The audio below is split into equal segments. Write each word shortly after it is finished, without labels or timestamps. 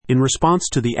In response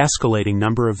to the escalating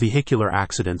number of vehicular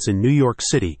accidents in New York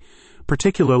City,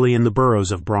 particularly in the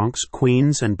boroughs of Bronx,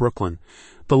 Queens, and Brooklyn,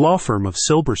 the law firm of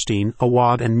Silberstein,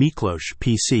 Awad, and Miklos,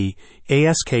 P.C.,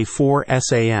 ASK4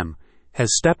 SAM,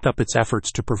 has stepped up its efforts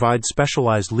to provide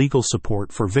specialized legal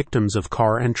support for victims of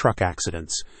car and truck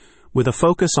accidents. With a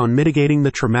focus on mitigating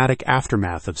the traumatic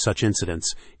aftermath of such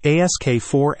incidents,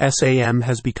 ASK4 SAM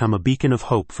has become a beacon of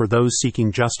hope for those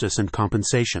seeking justice and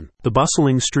compensation. The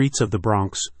bustling streets of the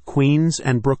Bronx, Queens,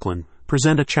 and Brooklyn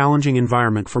present a challenging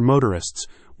environment for motorists,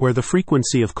 where the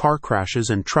frequency of car crashes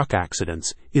and truck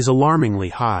accidents is alarmingly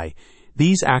high.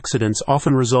 These accidents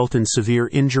often result in severe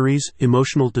injuries,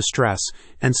 emotional distress,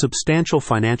 and substantial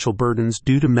financial burdens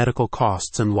due to medical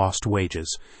costs and lost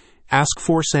wages.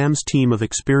 ASK4SAM's team of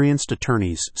experienced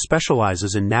attorneys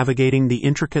specializes in navigating the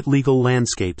intricate legal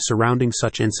landscape surrounding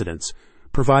such incidents,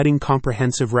 providing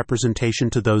comprehensive representation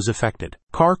to those affected.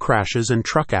 Car crashes and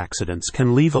truck accidents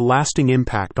can leave a lasting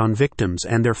impact on victims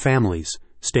and their families,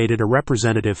 stated a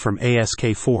representative from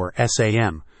ASK4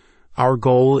 SAM. Our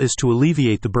goal is to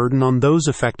alleviate the burden on those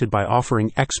affected by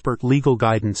offering expert legal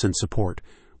guidance and support.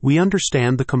 We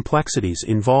understand the complexities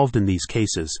involved in these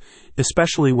cases,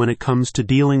 especially when it comes to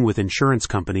dealing with insurance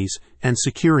companies and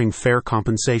securing fair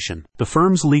compensation. The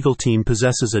firm's legal team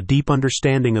possesses a deep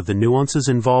understanding of the nuances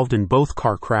involved in both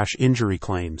car crash injury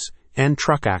claims and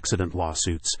truck accident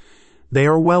lawsuits. They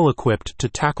are well equipped to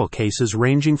tackle cases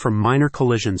ranging from minor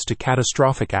collisions to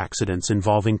catastrophic accidents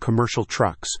involving commercial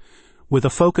trucks. With a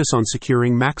focus on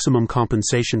securing maximum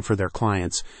compensation for their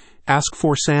clients,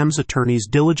 ASK4SAM's attorneys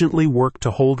diligently work to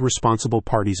hold responsible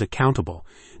parties accountable,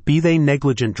 be they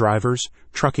negligent drivers,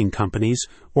 trucking companies,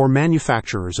 or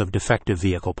manufacturers of defective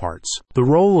vehicle parts. The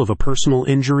role of a personal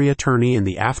injury attorney in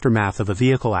the aftermath of a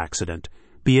vehicle accident,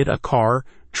 be it a car,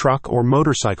 truck, or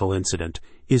motorcycle incident,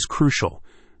 is crucial.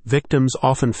 Victims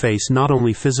often face not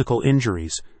only physical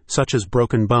injuries, such as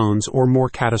broken bones or more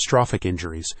catastrophic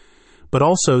injuries, but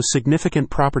also significant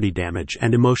property damage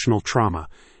and emotional trauma.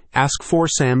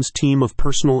 ASK4SAM's team of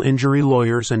personal injury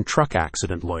lawyers and truck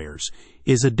accident lawyers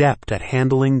is adept at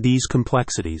handling these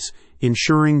complexities,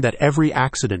 ensuring that every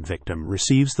accident victim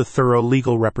receives the thorough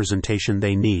legal representation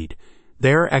they need.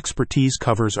 Their expertise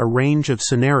covers a range of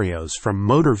scenarios from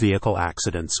motor vehicle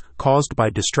accidents caused by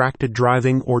distracted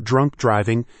driving or drunk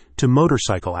driving to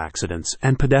motorcycle accidents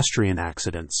and pedestrian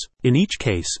accidents. In each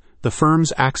case, the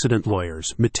firm's accident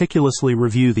lawyers meticulously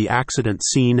review the accident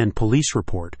scene and police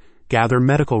report, gather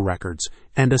medical records,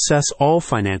 and assess all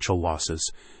financial losses.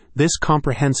 This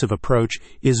comprehensive approach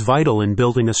is vital in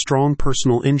building a strong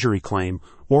personal injury claim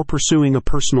or pursuing a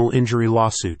personal injury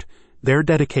lawsuit. Their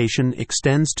dedication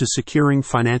extends to securing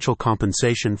financial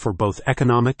compensation for both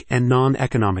economic and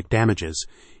non-economic damages,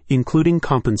 including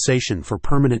compensation for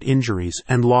permanent injuries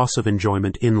and loss of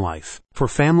enjoyment in life. For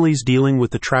families dealing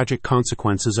with the tragic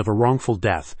consequences of a wrongful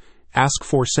death,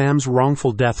 ASK4SAM's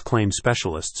wrongful death claim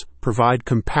specialists provide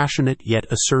compassionate yet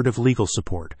assertive legal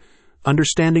support.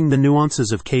 Understanding the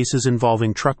nuances of cases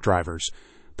involving truck drivers,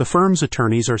 the firm's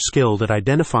attorneys are skilled at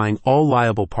identifying all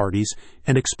liable parties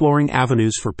and exploring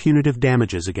avenues for punitive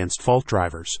damages against fault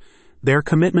drivers. Their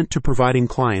commitment to providing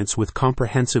clients with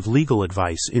comprehensive legal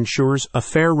advice ensures a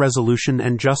fair resolution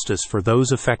and justice for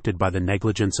those affected by the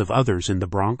negligence of others in the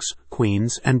Bronx,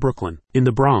 Queens, and Brooklyn. In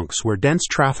the Bronx, where dense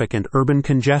traffic and urban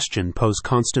congestion pose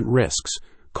constant risks,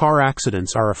 car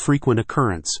accidents are a frequent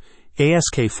occurrence.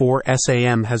 ASK4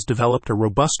 SAM has developed a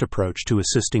robust approach to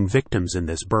assisting victims in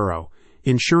this borough,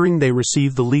 ensuring they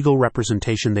receive the legal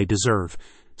representation they deserve.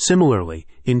 Similarly,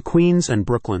 in Queens and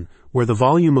Brooklyn, where the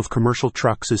volume of commercial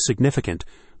trucks is significant,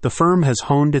 the firm has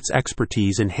honed its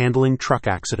expertise in handling truck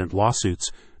accident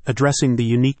lawsuits, addressing the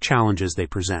unique challenges they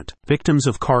present. Victims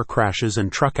of car crashes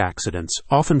and truck accidents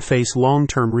often face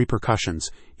long-term repercussions,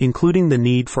 including the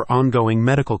need for ongoing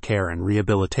medical care and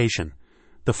rehabilitation.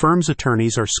 The firm's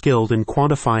attorneys are skilled in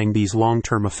quantifying these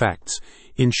long-term effects,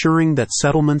 ensuring that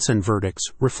settlements and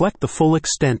verdicts reflect the full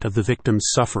extent of the victim's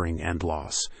suffering and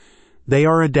loss. They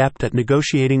are adept at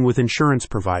negotiating with insurance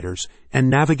providers and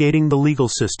navigating the legal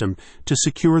system to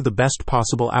secure the best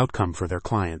possible outcome for their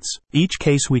clients. Each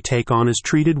case we take on is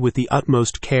treated with the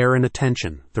utmost care and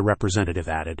attention, the representative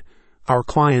added. Our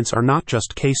clients are not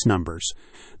just case numbers.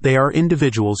 They are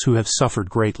individuals who have suffered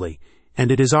greatly,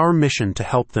 and it is our mission to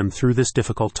help them through this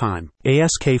difficult time.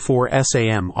 ASK4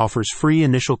 SAM offers free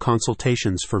initial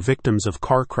consultations for victims of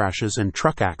car crashes and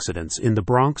truck accidents in the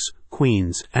Bronx,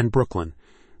 Queens, and Brooklyn.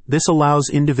 This allows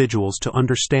individuals to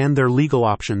understand their legal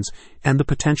options and the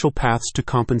potential paths to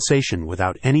compensation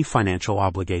without any financial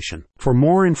obligation. For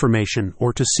more information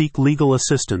or to seek legal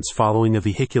assistance following a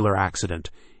vehicular accident,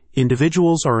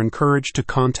 Individuals are encouraged to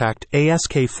contact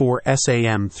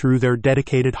ASK4SAM through their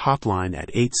dedicated hotline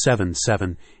at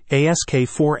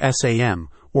 877-ASK4SAM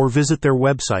or visit their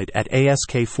website at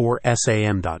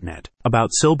ask4sam.net.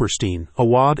 About Silberstein,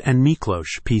 Awad and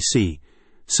Miklos, PC.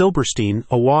 Silberstein,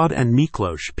 Awad and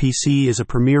Miklos, PC is a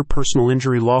premier personal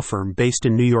injury law firm based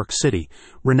in New York City,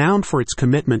 renowned for its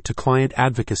commitment to client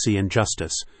advocacy and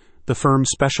justice. The firm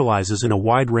specializes in a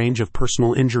wide range of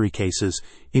personal injury cases,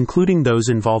 including those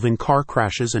involving car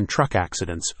crashes and truck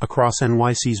accidents across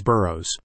NYC's boroughs.